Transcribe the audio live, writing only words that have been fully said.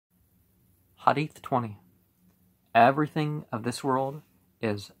Hadith 20. Everything of this world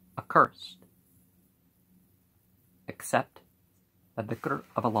is accursed, except the dhikr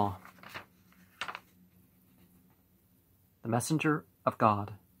of Allah. The Messenger of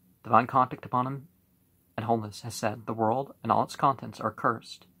God, divine contact upon him and wholeness, has said, the world and all its contents are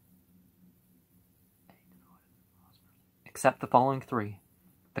cursed, except the following three: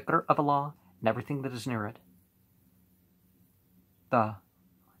 dhikr of Allah and everything that is near it, the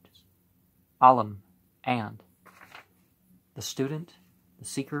alim, and the student, the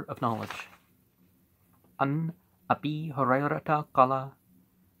seeker of knowledge. An Abi Hurayrata qala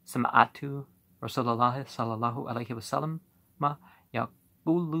sam'atu Rasulullah sallallahu alayhi wasallam ma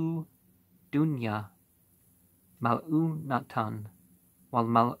yaqulu dunya mal'unatan wal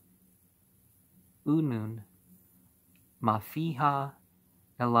mal'unun ma fiha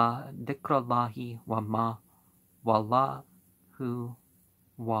illa dhikrallahi wa ma wallahu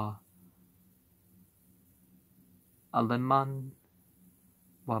wa aliman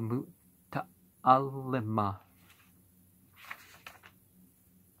wa muta'allima.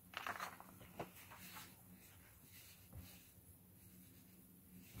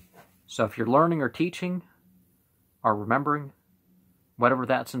 So if you're learning or teaching or remembering, whatever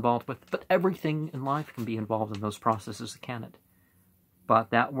that's involved with, but everything in life can be involved in those processes, can it? But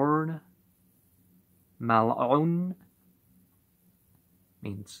that word, mal'un,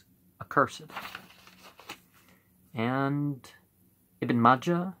 means accursed. And Ibn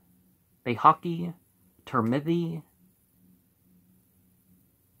Majah, Bayhaqi, Tirmidhi,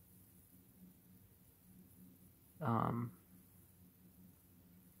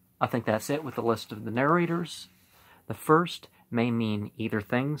 I think that's it with the list of the narrators. The first may mean either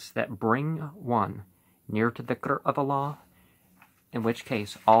things that bring one near to the dhikr of Allah, in which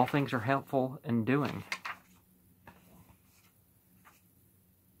case all things are helpful in doing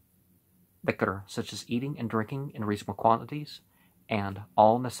dhikr, such as eating and drinking in reasonable quantities, and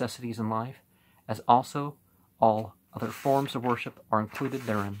all necessities in life, as also all other forms of worship are included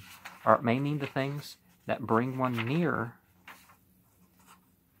therein. Or it may mean the things that bring one near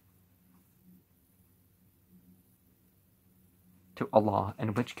to Allah,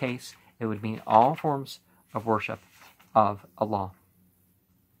 in which case it would mean all forms of worship of Allah.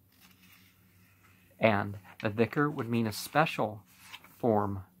 And the dhikr would mean a special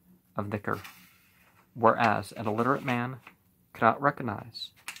form of dhikr, whereas an illiterate man cannot recognize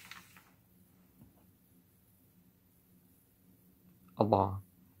Allah.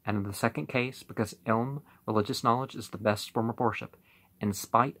 And in the second case, because ilm, religious knowledge, is the best form of worship, in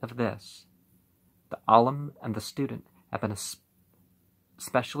spite of this, the alim and the student have been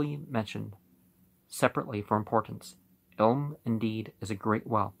especially mentioned separately for importance. Ilm, indeed, is a great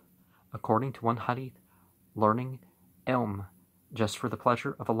wealth. According to one hadith, learning ilm just for the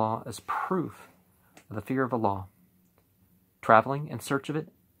pleasure of Allah is proof of the fear of Allah. Traveling in search of it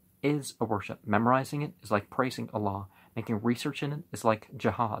is a worship. Memorizing it is like praising Allah. Making research in it is like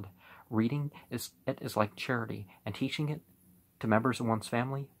jihad. Reading it is like charity. And teaching it to members of one's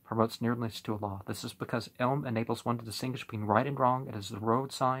family promotes nearness to Allah. This is because ilm enables one to distinguish between right and wrong. It is the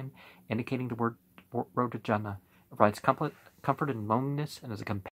road sign indicating the road to Jannah. It provides comfort in loneliness and is a companion